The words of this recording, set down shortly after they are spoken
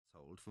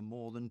for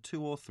more than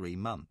 2 or 3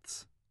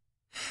 months.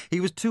 He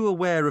was too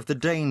aware of the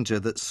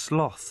danger that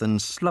sloth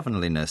and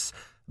slovenliness,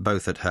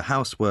 both at her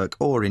housework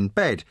or in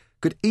bed,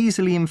 could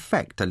easily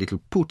infect a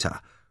little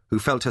puta, who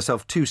felt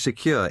herself too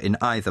secure in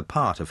either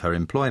part of her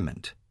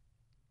employment.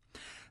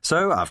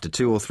 So, after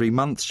 2 or 3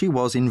 months, she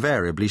was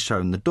invariably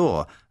shown the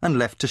door and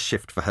left to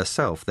shift for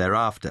herself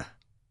thereafter.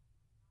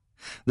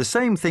 The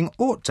same thing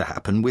ought to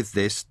happen with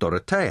this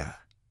Dorotea.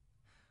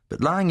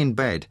 But lying in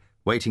bed,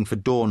 waiting for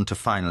dawn to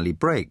finally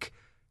break,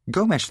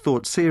 Gomes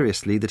thought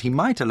seriously that he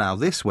might allow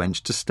this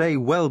wench to stay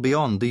well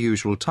beyond the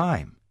usual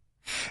time,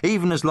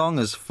 even as long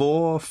as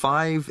 4,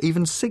 5,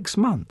 even 6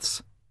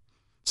 months.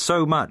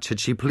 So much had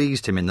she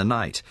pleased him in the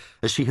night,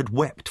 as she had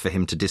wept for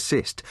him to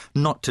desist,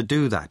 not to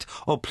do that.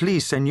 "Oh,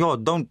 please, senor,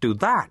 don't do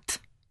that!"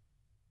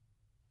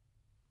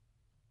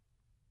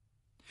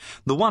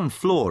 The one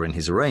flaw in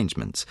his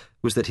arrangements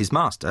was that his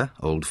master,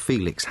 old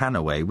Felix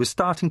Runaway, was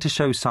starting to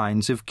show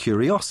signs of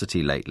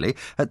curiosity lately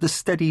at the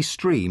steady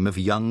stream of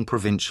young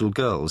provincial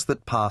girls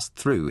that passed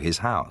through his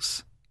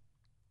house.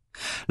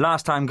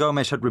 Last time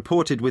Gomes had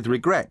reported with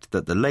regret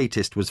that the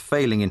latest was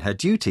failing in her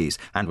duties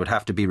and would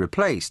have to be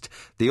replaced,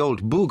 the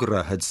old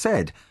bougre had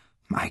said,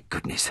 "My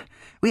goodness,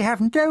 we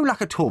have no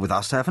luck at all with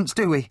our servants,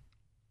 do we?"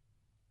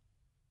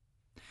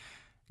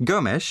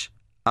 Gomes,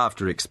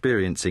 after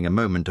experiencing a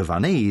moment of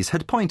unease,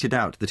 had pointed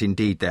out that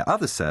indeed their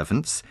other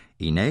servants,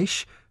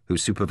 Inés, who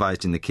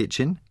supervised in the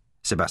kitchen,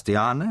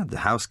 Sebastiana, the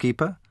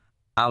housekeeper,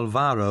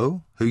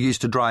 Alvaro, who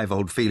used to drive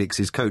old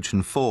Felix's coach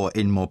and four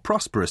in more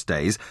prosperous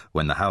days,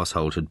 when the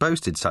household had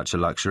boasted such a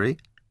luxury,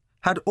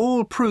 had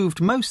all proved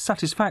most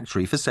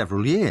satisfactory for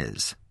several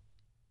years.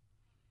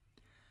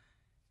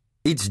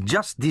 "It's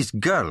just these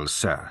girls,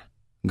 sir,"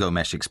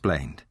 Gomes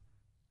explained.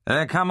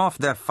 "They come off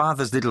their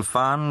father's little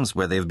farms,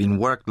 where they've been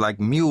worked like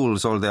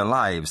mules all their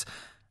lives,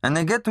 and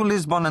they get to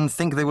Lisbon and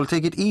think they will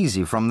take it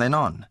easy from then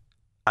on.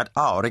 At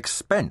our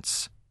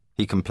expense,"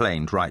 he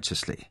complained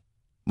righteously.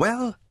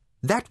 "Well,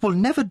 that will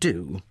never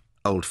do,"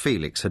 old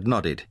Felix had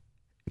nodded.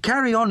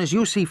 "Carry on as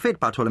you see fit,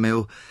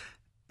 Bartolomeo.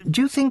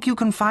 Do you think you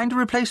can find a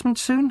replacement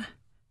soon?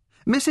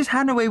 Mrs.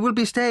 Runaway will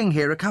be staying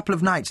here a couple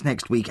of nights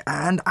next week,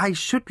 and I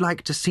should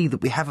like to see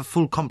that we have a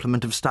full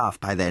complement of staff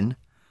by then."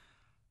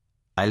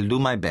 "I'll do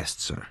my best,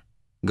 sir,"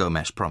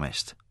 Gomes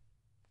promised.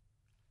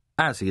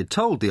 As he had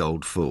told the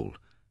old fool,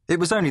 it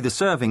was only the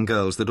serving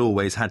girls that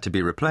always had to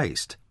be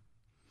replaced.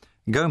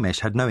 Gomes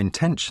had no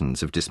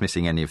intentions of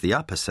dismissing any of the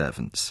upper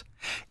servants.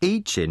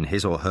 Each, in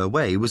his or her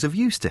way, was of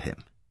use to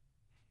him.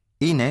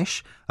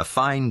 Inés, a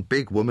fine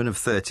big woman of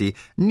 30,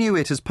 knew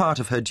it as part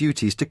of her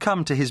duties to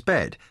come to his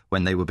bed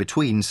when they were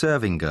between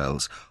serving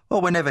girls,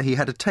 or whenever he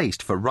had a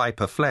taste for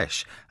riper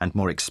flesh and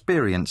more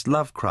experienced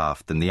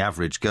lovecraft than the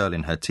average girl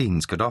in her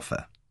teens could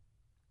offer.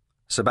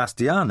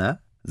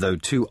 Sebastiana, though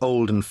too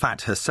old and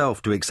fat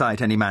herself to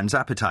excite any man's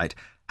appetite,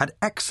 had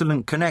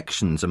excellent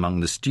connections among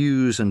the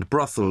stews and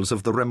brothels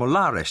of the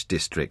Remolares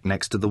district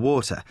next to the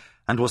water,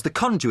 and was the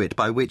conduit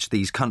by which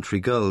these country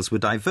girls were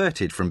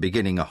diverted from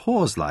beginning a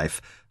whore's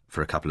life,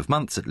 for a couple of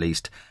months at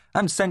least,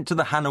 and sent to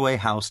the Runaway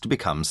house to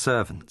become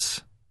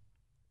servants.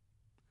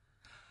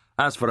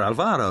 As for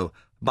Alvaro,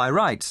 by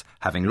rights,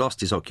 having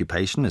lost his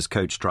occupation as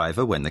coach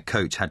driver when the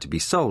coach had to be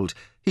sold,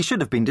 he should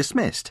have been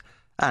dismissed,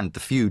 and the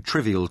few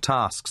trivial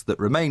tasks that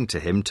remained to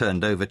him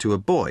turned over to a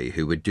boy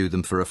who would do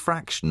them for a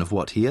fraction of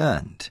what he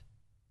earned.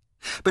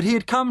 But he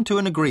had come to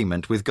an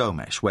agreement with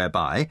Gomes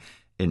whereby,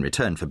 in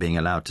return for being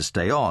allowed to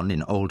stay on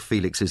in old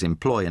Felix's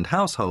employ and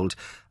household,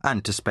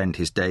 and to spend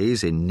his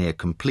days in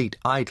near-complete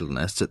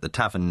idleness at the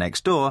tavern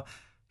next door,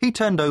 he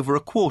turned over a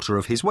quarter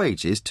of his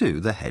wages to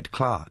the head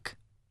clerk.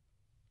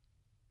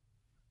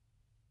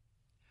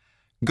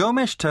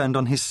 Gomes turned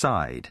on his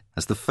side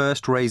as the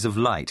first rays of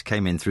light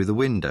came in through the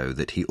window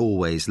that he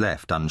always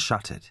left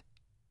unshuttered.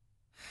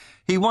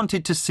 He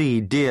wanted to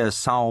see dear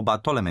São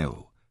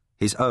Bartolomeu,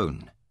 his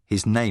own,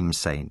 his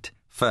name-saint,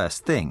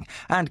 first thing,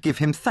 and give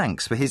him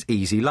thanks for his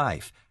easy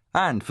life,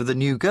 and for the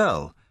new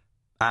girl,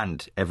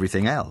 and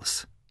everything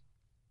else.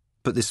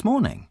 But this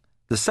morning,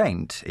 the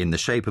saint, in the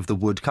shape of the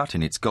woodcut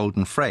in its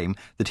golden frame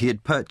that he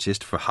had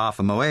purchased for half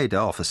a moeda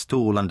off a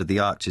stool under the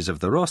arches of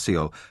the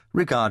Rocio,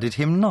 regarded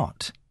him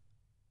not.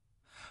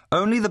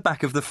 Only the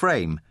back of the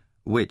frame,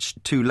 which,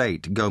 too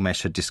late,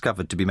 Gomes had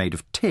discovered to be made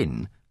of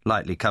tin,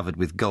 lightly covered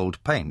with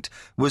gold paint,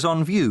 was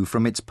on view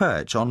from its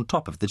perch on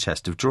top of the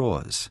chest of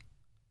drawers.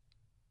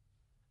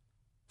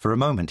 For a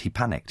moment he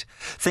panicked,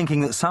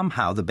 thinking that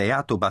somehow the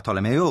Beato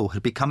Bartolomeo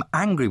had become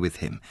angry with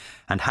him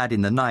and had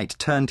in the night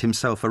turned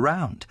himself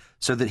around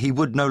so that he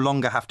would no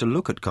longer have to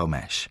look at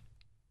Gomes.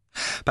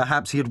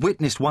 Perhaps he had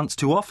witnessed once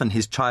too often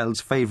his child's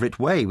favourite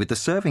way with the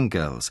serving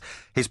girls,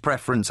 his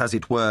preference, as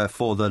it were,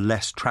 for the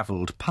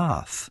less-travelled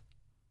path.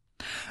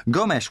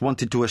 Gomes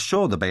wanted to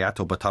assure the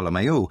Beato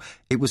Bartolomeo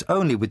it was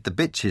only with the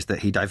bitches that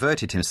he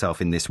diverted himself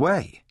in this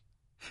way.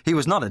 He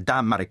was not a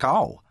damn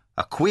maricao,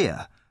 a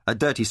queer, a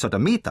dirty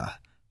sodomita,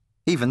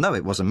 even though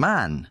it was a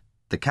man,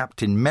 the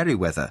Captain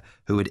Merriweather,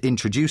 who had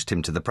introduced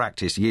him to the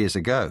practice years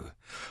ago,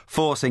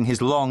 forcing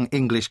his long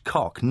English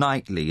cock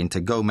nightly into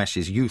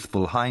Gomes's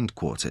youthful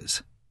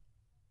hindquarters.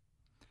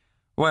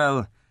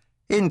 Well,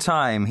 in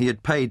time he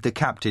had paid the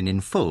captain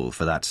in full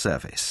for that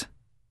service.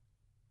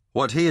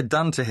 What he had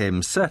done to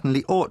him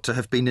certainly ought to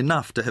have been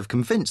enough to have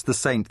convinced the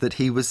saint that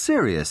he was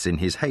serious in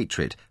his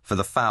hatred for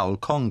the foul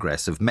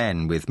congress of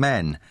men with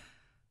men.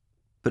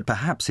 But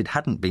perhaps it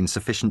hadn't been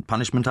sufficient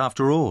punishment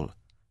after all,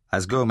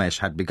 as Gomes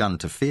had begun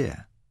to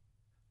fear.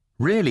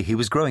 Really, he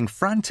was growing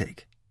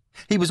frantic.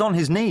 He was on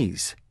his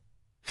knees.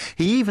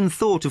 He even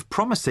thought of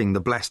promising the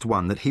Blessed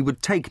One that he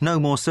would take no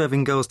more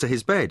serving girls to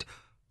his bed,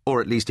 or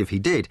at least if he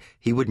did,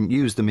 he wouldn't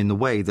use them in the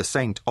way the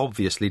saint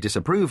obviously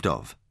disapproved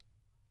of.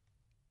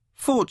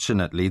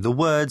 Fortunately, the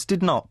words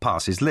did not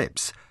pass his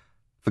lips,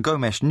 for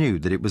Gomes knew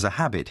that it was a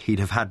habit he'd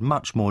have had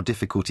much more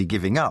difficulty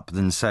giving up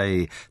than,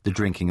 say, the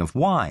drinking of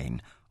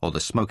wine or the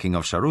smoking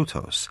of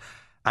charutos,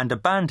 and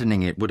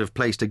abandoning it would have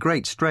placed a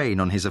great strain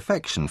on his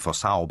affection for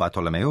São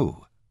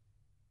Bartolomeu.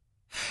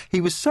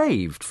 He was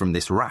saved from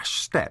this rash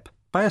step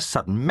by a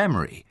sudden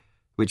memory,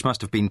 which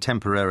must have been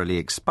temporarily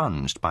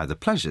expunged by the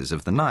pleasures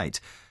of the night,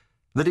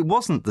 that it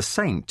wasn't the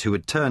saint who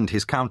had turned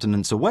his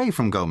countenance away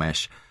from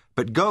Gomes,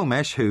 but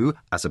Gomes who,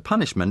 as a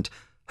punishment,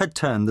 had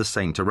turned the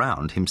saint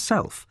around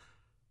himself,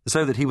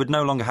 so that he would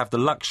no longer have the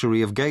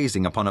luxury of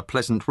gazing upon a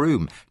pleasant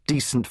room,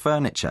 decent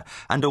furniture,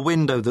 and a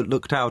window that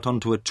looked out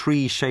onto a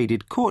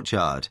tree-shaded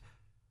courtyard,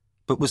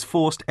 but was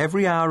forced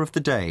every hour of the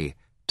day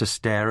to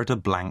stare at a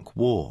blank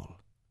wall.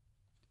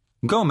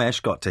 Gomes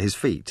got to his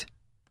feet.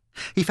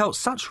 He felt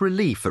such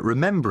relief at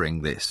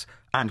remembering this,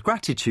 and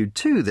gratitude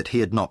too that he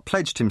had not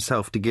pledged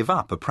himself to give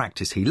up a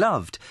practice he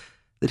loved,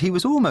 that he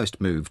was almost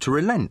moved to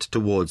relent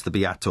towards the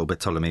Beato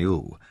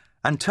Bartolomeu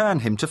and turn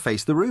him to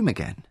face the room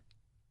again.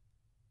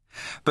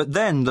 But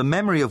then the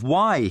memory of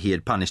why he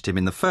had punished him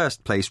in the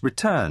first place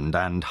returned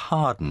and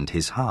hardened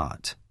his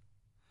heart.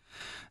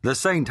 The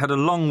saint had a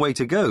long way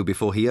to go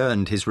before he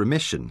earned his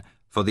remission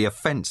for the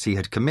offence he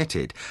had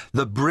committed.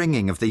 The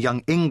bringing of the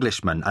young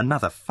Englishman,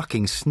 another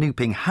fucking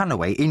snooping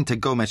Runaway, into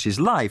Gomes's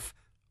life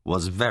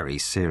was very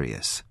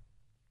serious.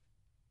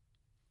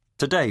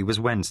 Today was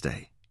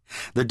Wednesday,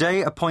 the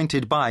day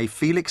appointed by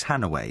Felix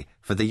Runaway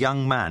for the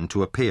young man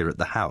to appear at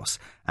the house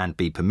and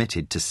be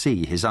permitted to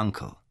see his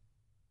uncle.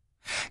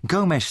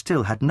 Gomes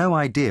still had no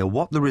idea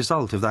what the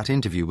result of that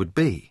interview would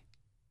be.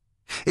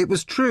 It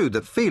was true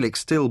that Felix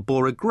still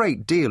bore a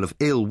great deal of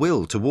ill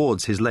will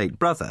towards his late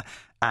brother,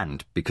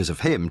 and, because of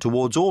him,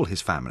 towards all his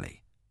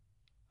family.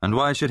 And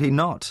why should he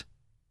not?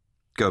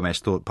 Gomes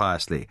thought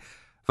piously,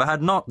 for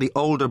had not the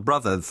older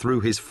brother,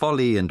 through his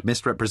folly and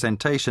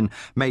misrepresentation,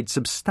 made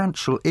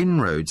substantial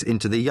inroads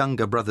into the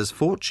younger brother's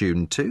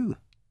fortune too?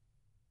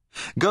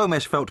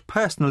 Gomes felt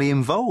personally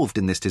involved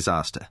in this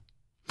disaster.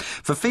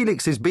 For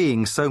Felix's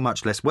being so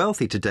much less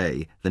wealthy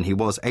today than he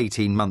was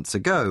 18 months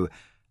ago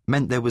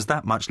meant there was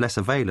that much less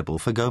available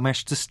for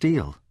Gomes to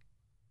steal.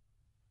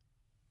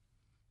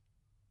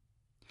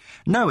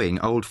 Knowing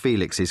old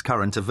Felix's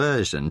current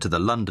aversion to the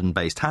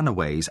London-based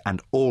Runaways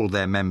and all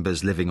their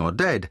members living or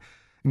dead,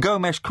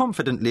 Gomes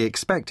confidently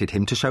expected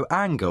him to show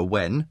anger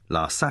when,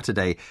 last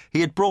Saturday, he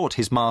had brought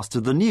his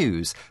master the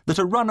news that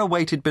a runner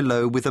waited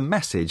below with a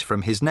message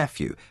from his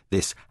nephew,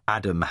 this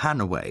Adam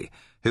Runaway,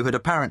 who had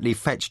apparently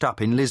fetched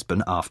up in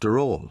Lisbon after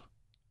all.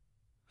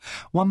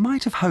 One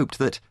might have hoped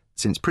that,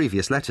 since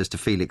previous letters to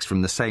Felix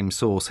from the same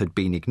source had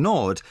been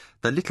ignored,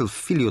 the little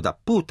filho da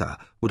puta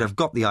would have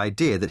got the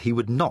idea that he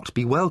would not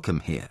be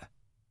welcome here.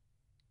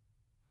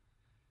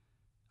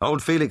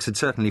 Old Felix had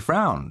certainly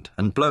frowned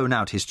and blown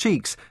out his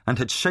cheeks and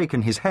had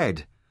shaken his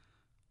head.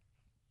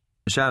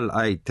 "Shall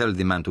I tell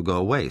the man to go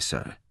away,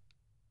 sir?"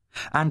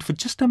 And for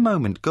just a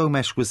moment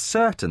Gomes was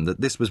certain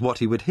that this was what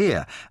he would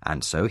hear,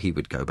 and so he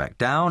would go back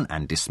down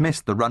and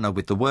dismiss the runner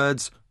with the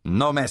words,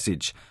 "No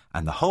message,"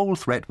 and the whole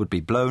threat would be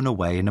blown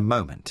away in a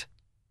moment.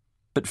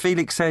 But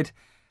Felix said,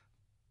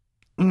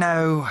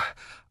 "No,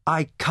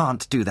 I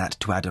can't do that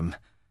to Adam,"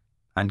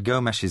 and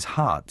Gomes's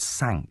heart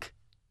sank.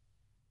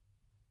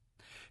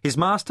 His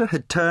master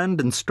had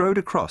turned and strode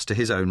across to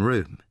his own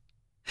room.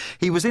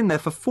 He was in there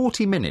for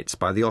 40 minutes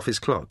by the office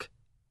clock.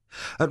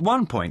 At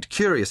one point,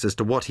 curious as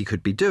to what he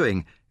could be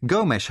doing,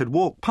 Gomes had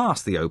walked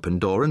past the open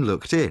door and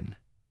looked in.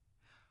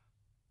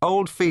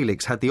 Old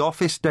Felix had the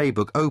office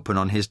daybook open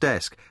on his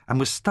desk and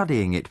was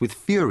studying it with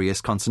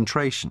furious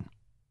concentration.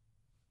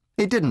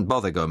 It didn't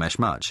bother Gomes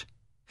much.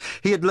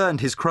 He had learned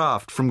his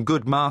craft from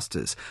good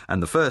masters,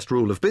 and the first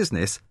rule of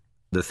business,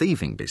 the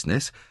thieving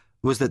business,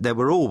 was that there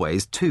were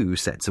always 2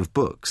 sets of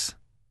books.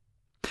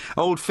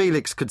 Old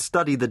Felix could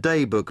study the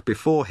daybook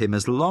before him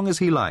as long as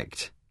he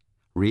liked.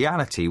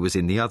 Reality was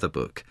in the other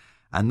book,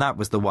 and that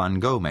was the one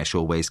Gomes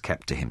always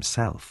kept to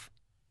himself.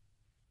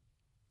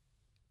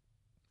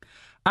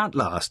 At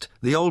last,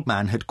 the old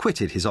man had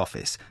quitted his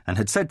office and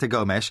had said to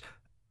Gomes,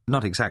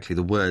 not exactly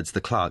the words the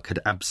clerk had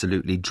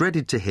absolutely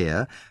dreaded to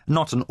hear,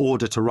 not an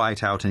order to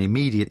write out an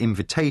immediate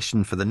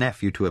invitation for the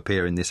nephew to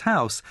appear in this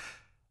house,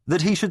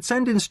 that he should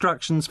send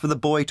instructions for the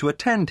boy to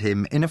attend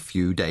him in a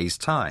few days'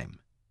 time.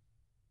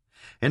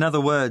 In other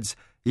words,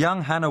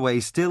 young Runaway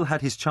still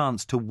had his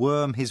chance to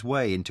worm his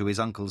way into his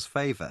uncle's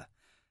favour.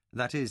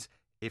 That is,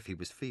 if he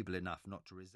was feeble enough not to resist.